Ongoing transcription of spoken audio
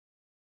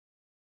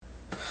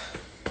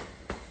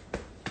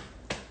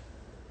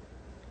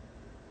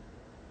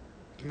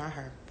My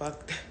hair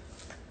fucked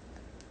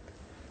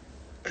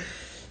up.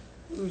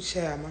 Ooh,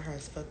 child, my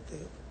hair's fucked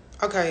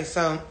up. Okay,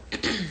 so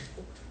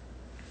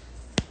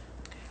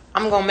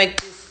I'm gonna make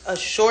this a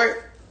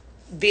short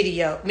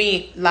video.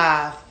 Me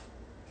live.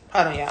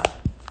 Hold on, y'all.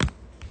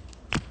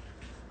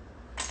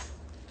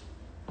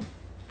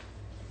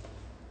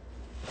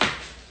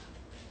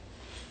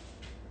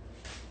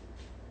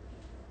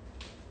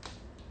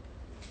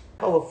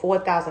 Over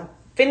 4,000,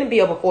 finna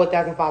be over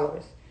 4,000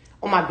 followers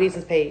on my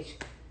business page.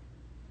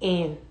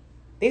 And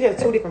these are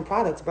two different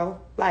products, bro.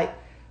 Like,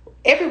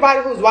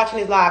 everybody who's watching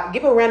this live,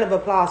 give a round of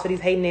applause for these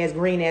hating ass,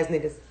 green ass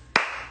niggas.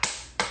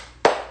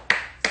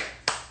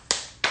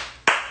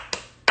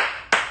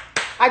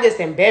 I just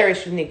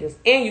embarrass you niggas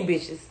and you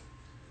bitches.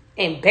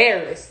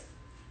 Embarrassed.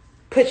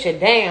 Put you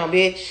down,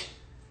 bitch.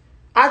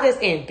 I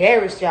just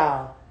embarrassed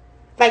y'all.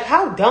 Like,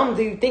 how dumb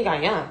do you think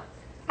I am?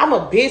 I'm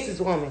a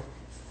businesswoman.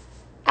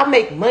 I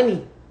make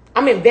money.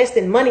 I'm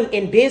investing money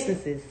in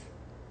businesses.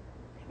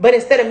 But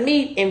instead of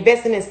me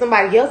investing in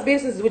somebody else's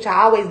business, which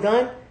I always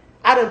done,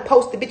 I done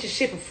post the bitches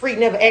shit for free,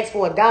 never asked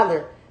for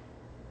 $1.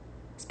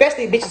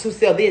 Especially bitches who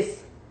sell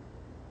this.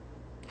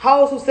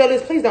 Hoes who sell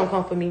this, please don't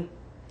come for me.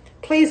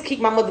 Please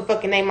keep my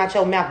motherfucking name out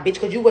your mouth, bitch,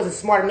 because you wasn't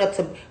smart enough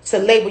to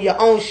label your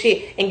own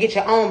shit and get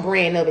your own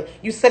brand of it.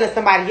 You selling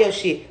somebody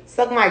else's shit.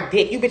 Suck my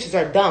dick. You bitches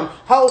are dumb.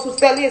 Hoes who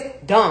sell this,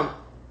 dumb.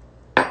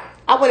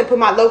 I wouldn't put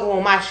my logo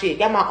on my shit.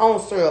 Got my own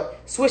syrup.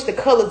 Switch the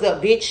colors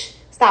up, bitch.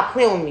 Stop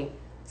playing with me.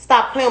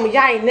 Stop playing with me.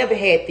 Y'all ain't never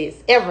had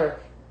this, ever.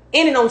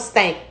 And it don't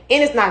stink.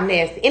 And it's not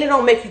nasty. And it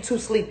don't make you too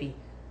sleepy.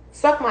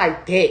 Suck my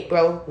dick,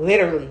 bro.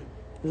 Literally.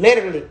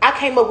 Literally. I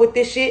came up with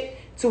this shit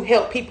to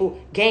help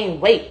people gain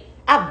weight.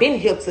 I've been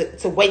here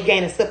to weight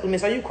gain and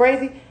supplements. Are you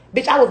crazy?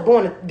 Bitch, I was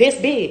born this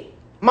big.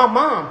 My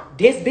mom,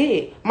 this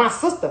big. My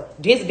sister,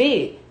 this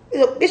big.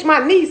 Bitch,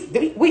 my niece,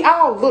 we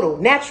all little,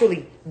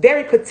 naturally.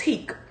 Very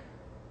petite.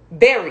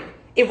 Very.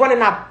 If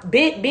running our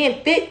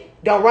being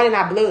fit, don't run in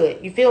our blood.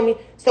 You feel me?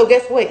 So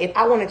guess what? If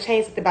I want to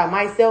change something about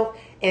myself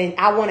and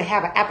I want to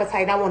have an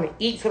appetite and I want to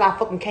eat till I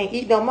fucking can't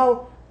eat no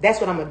more, that's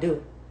what I'm going to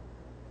do.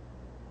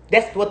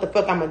 That's what the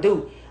fuck I'm going to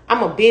do.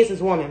 I'm a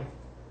businesswoman.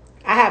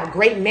 I have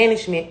great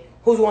management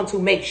who's going to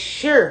make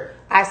sure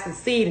I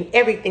succeed in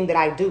everything that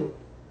I do.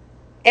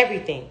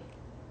 Everything.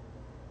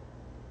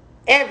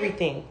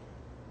 Everything.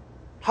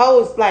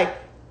 Hoes, like,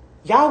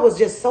 y'all was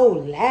just so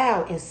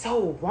loud and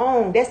so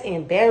wrong. That's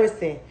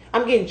embarrassing.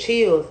 I'm getting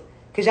chills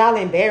because y'all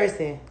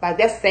embarrassing. Like,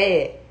 that's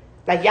sad.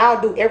 Like,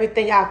 y'all do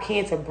everything y'all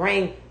can to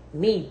bring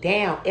me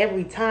down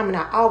every time. And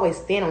I always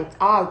stand on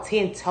all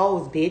 10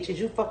 toes, bitch. Is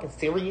you fucking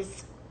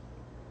serious?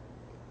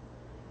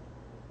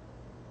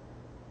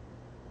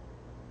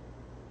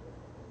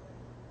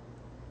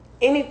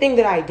 Anything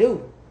that I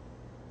do.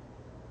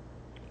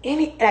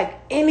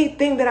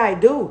 Anything that I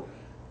do.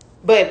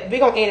 But we're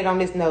going to end it on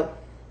this note.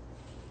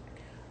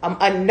 A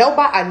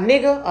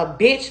nigga, a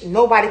bitch,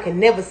 nobody can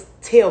never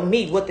tell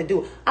me what to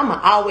do. I'ma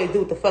always do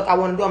what the fuck I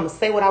want to do. I'ma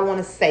say what I want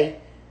to say.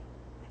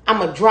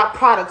 I'ma drop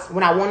products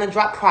when I want to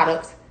drop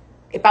products.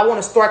 If I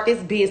want to start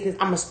this business,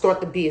 I'ma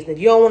start the business.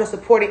 You don't want to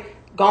support it,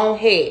 go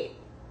ahead.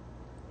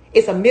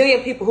 It's a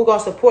million people who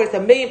gonna support it. It's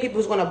a million people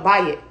who's gonna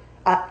buy it.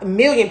 A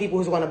million people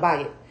who's gonna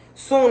buy it.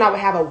 Soon I will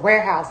have a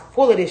warehouse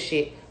full of this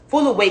shit,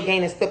 full of weight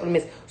gain and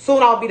supplements.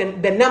 Soon I'll be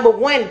the number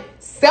one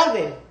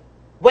selling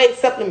weight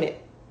supplement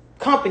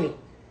company.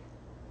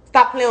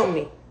 Stop playing with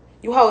me.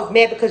 You hoes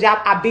mad because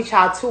I beat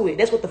y'all to it.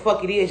 That's what the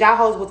fuck it is. Y'all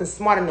hoes wasn't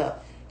smart enough.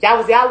 Y'all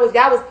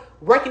was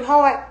working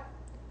hard.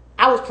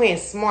 I was playing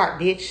smart,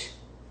 bitch.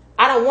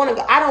 I don't want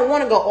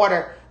to go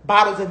order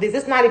bottles of this.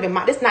 It's not even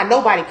this not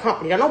nobody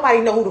company.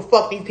 Nobody know who the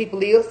fuck these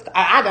people is.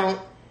 I don't.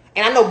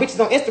 And I know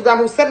bitches on Instagram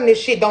who selling this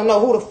shit don't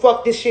know who the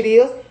fuck this shit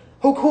is.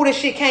 Who this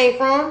shit came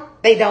from.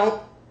 They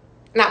don't.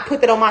 And I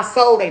put that on my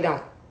soul, they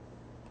don't.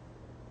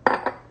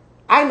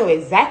 I know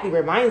exactly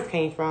where mine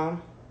came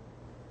from.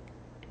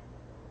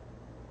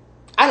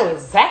 I know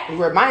exactly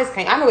where mine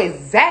came. I know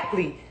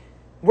exactly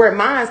where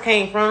mine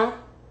came from.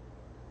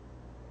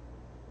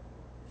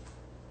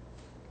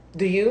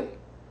 Do you?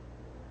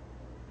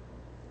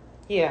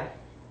 Yeah.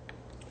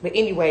 But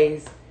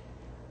anyways,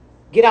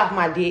 get off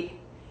my dick.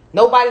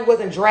 Nobody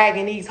wasn't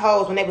dragging these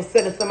hoes when they was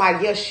selling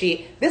somebody else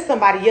shit. This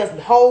somebody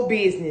else's whole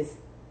business.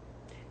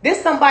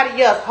 This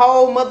somebody else's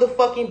whole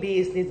motherfucking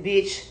business,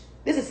 bitch.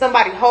 This is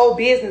somebody's whole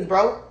business,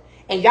 bro.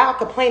 And y'all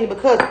complaining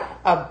because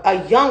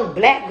a young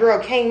black girl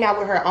came out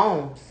with her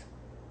own.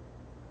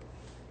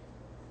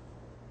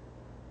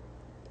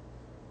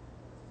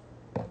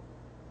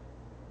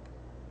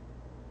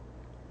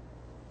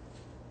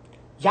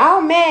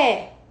 Y'all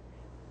mad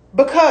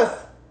because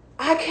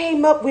I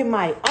came up with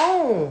my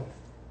own.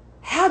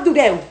 How do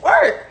that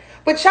work?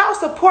 But y'all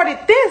supported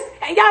this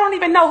and y'all don't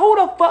even know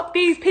who the fuck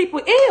these people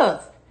is.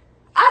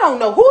 I don't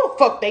know who the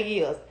fuck they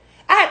is.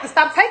 I had to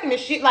stop taking this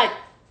shit like,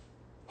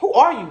 who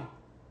are you?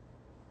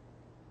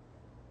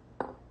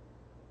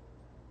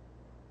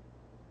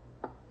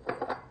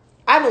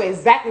 I know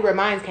exactly where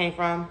mine came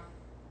from.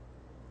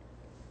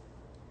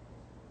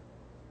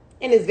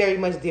 And it's very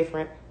much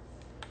different.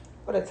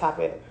 What a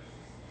topic.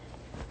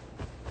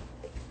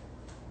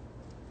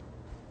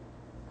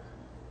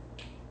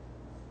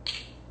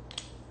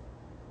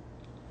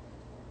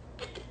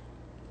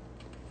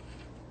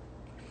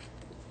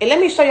 And let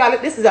me show y'all,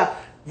 this is a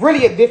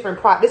really a different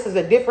product. This is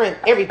a different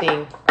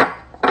everything.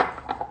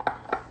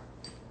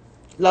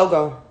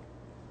 Logo.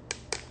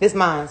 This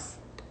mine's.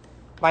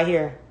 Right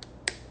here.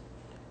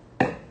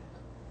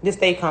 This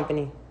State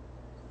Company.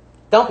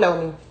 Don't play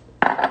with me.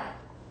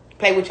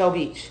 Play with your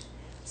bitch.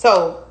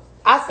 So,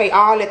 I say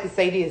all that to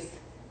say this.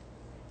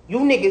 You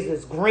niggas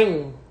is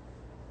green.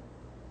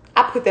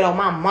 I put that on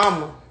my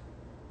mama.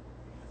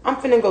 I'm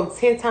finna go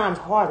 10 times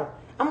harder.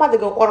 I'm about to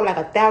go order like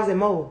 1,000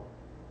 more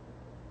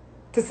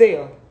to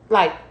sell.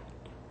 Like,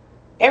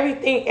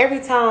 everything, every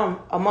time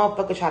a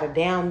motherfucker try to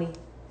down me,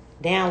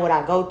 down what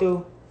I go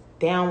through,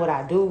 down what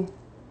I do,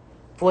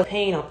 for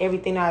pain on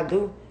everything I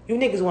do, you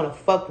niggas want to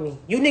fuck me.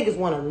 You niggas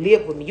want to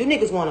live with me. You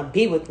niggas want to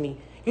be with me.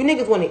 You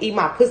niggas want to eat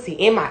my pussy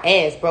in my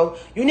ass, bro.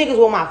 You niggas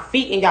want my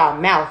feet in y'all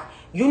mouth.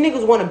 You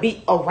niggas want to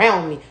be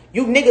around me.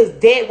 You niggas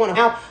dead want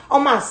to...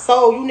 On my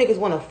soul, you niggas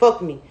want to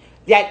fuck me.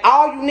 Like,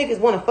 all you niggas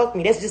want to fuck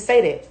me. Let's just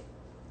say that.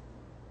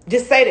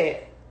 Just say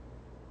that.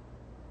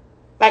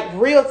 Like,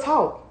 real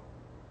talk.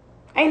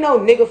 Ain't no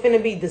nigga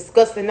finna be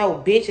disgusting no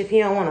bitch if he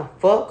don't want to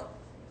fuck.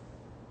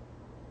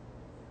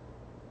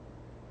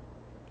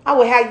 I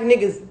would have you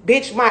niggas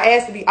bitch my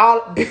ass to be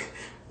all...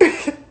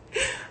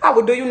 I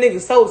would do you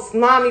niggas so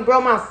slimy, bro,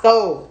 my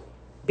soul.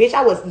 Bitch,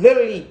 I was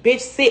literally,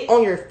 bitch, sit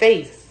on your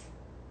face.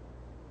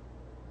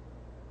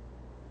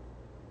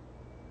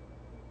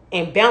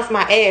 And bounce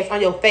my ass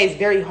on your face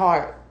very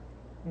hard.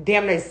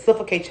 Damn near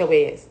suffocate your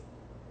ass.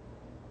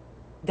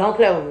 Don't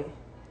play with me.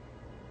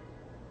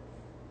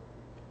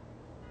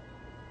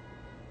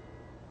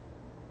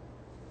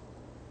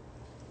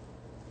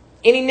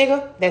 Any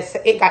nigga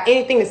that got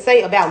anything to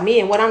say about me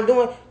and what I'm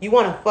doing, you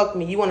want to fuck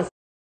me. You want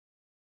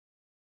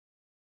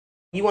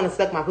to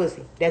suck my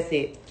pussy. That's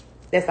it.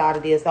 That's all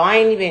it is. So I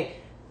ain't even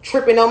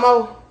tripping no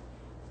more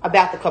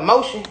about the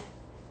commotion.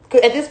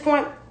 Because at this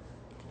point,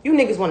 you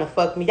niggas want to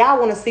fuck me. Y'all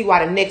want to see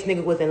why the next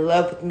nigga was in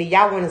love with me.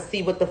 Y'all want to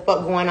see what the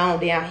fuck going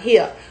on down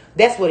here.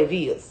 That's what it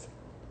is.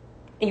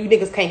 And you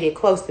niggas can't get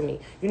close to me.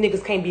 You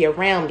niggas can't be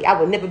around me. I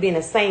would never be in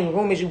the same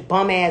room as you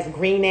bum-ass,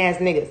 green-ass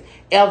niggas.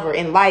 Ever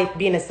in life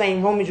be in the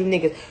same room as you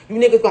niggas. You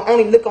niggas gonna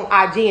only look on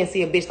IG and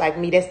see a bitch like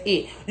me. That's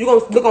it. You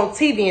gonna look on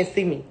TV and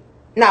see me.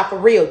 Nah, for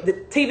real. The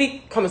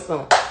TV coming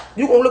soon.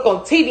 You gonna look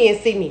on TV and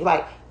see me.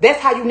 Like, that's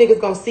how you niggas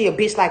gonna see a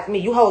bitch like me.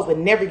 You hoes would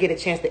never get a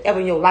chance to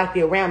ever in your life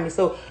be around me.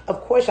 So,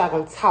 of course y'all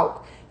gonna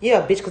talk.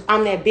 Yeah, bitch, because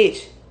I'm that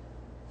bitch.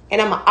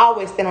 And I'ma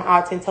always stand on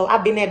all 10 toes.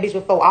 I've been that bitch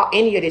before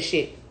any of this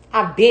shit.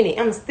 I've been it.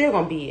 I'm still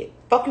gonna be it.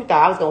 Fuck you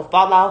thought I was gonna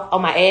fall off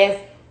on my ass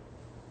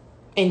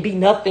and be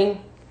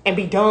nothing and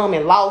be dumb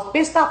and lost.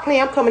 Bitch, stop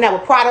playing. I'm coming out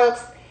with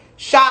products.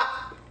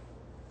 Shop.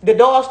 The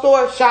dollar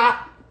store.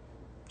 Shop.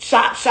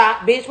 Shop,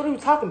 shop. Bitch, what are you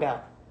talking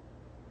about?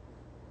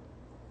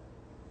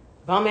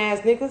 Bum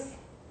ass niggas.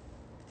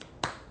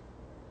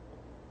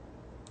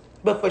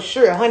 But for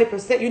sure,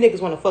 100%, you niggas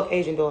want to fuck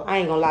Asian dog. I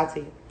ain't gonna lie to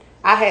you.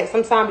 I had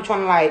sometimes be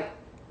trying to like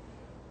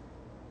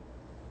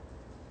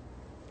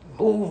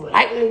move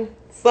lightly.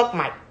 Suck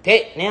my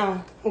dick now.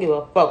 I don't give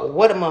a fuck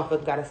what a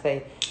motherfucker gotta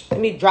say. Let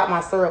me drop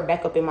my syrup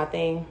back up in my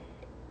thing.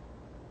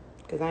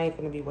 Because I ain't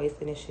finna be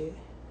wasting this shit.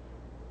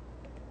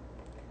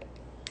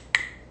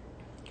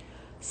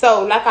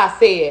 So, like I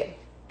said.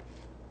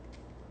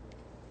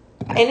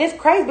 And it's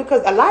crazy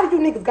because a lot of you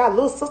niggas got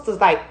little sisters.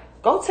 Like,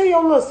 go tell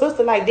your little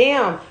sister, like,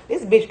 damn,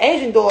 this bitch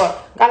Asian dog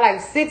got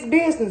like 6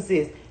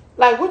 businesses.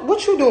 Like,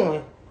 what you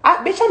doing?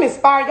 Bitch, I'm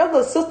inspired. Your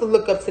little sister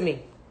look up to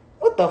me.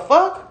 What the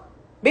fuck?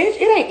 Bitch,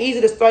 it ain't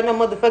easy to start no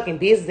motherfucking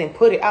business and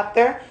put it out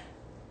there.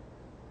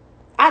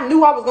 I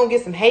knew I was going to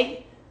get some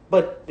hate.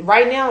 But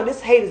right now, this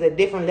hate is a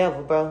different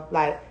level, bro.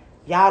 Like,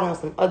 y'all on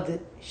some other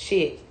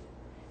shit.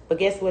 But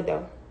guess what,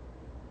 though?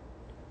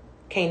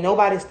 Can't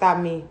nobody stop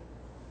me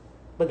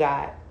but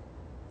God.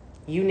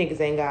 You niggas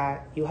ain't God.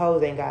 You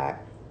hoes ain't God.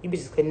 You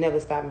bitches could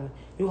never stop me.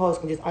 You hoes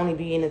can just only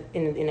be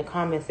in the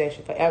comment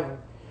section forever.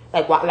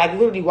 Like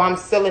literally while I'm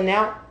selling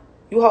out,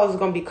 you hoes is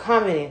going to be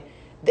commenting.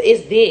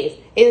 It's this.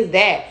 It's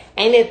that.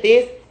 Ain't it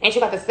this? Ain't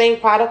you got the same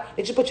product?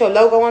 Did you put your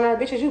logo on there?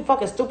 Bitches, you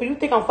fucking stupid. You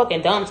think I'm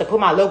fucking dumb to put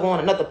my logo on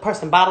another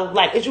person's bottle?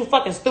 Like, is you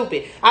fucking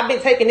stupid? I've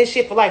been taking this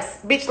shit for like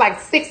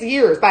 6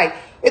 years. Like,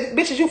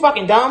 bitches, you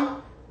fucking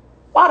dumb?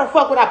 Why the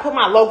fuck would I put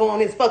my logo on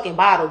this fucking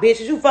bottle?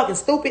 Bitches, you fucking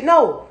stupid?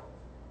 No.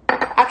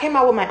 I came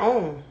out with my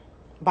own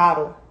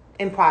bottle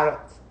and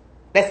products.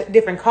 That's a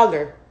different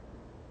color.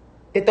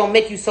 That don't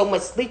make you so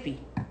much sleepy.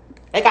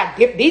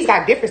 These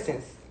got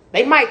differences.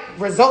 They might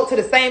result to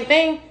the same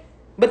thing,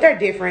 but they're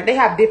different. They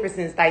have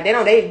differences. Like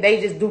they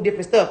just do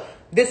different stuff.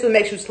 This one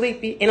makes you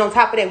sleepy. And on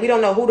top of that, we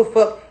don't know who the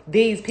fuck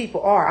these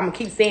people are. I'm gonna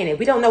keep saying it.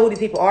 We don't know who these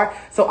people are.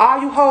 So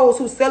all you hoes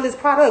who sell this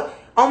product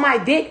on my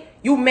dick,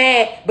 you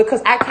mad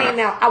because I came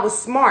out, I was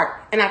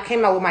smart, and I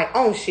came out with my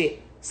own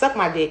shit. Suck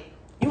my dick.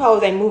 You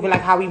hoes ain't moving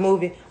like how we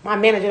moving. My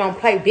manager don't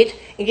play, bitch.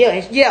 And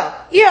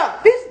yeah,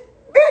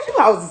 bitch, you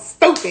hoes is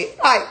stupid.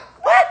 Like,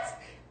 what?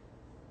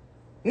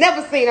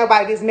 Never seen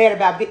nobody this mad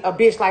about a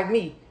bitch like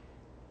me.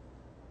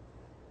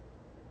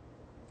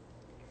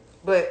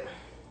 But,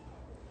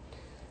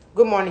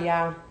 good morning,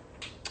 y'all.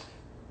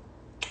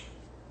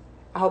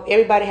 I hope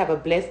everybody have a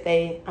blessed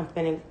day. I'm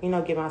finna,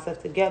 get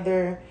myself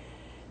together.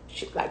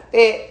 Shit like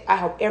that. I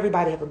hope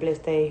everybody have a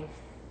blessed day.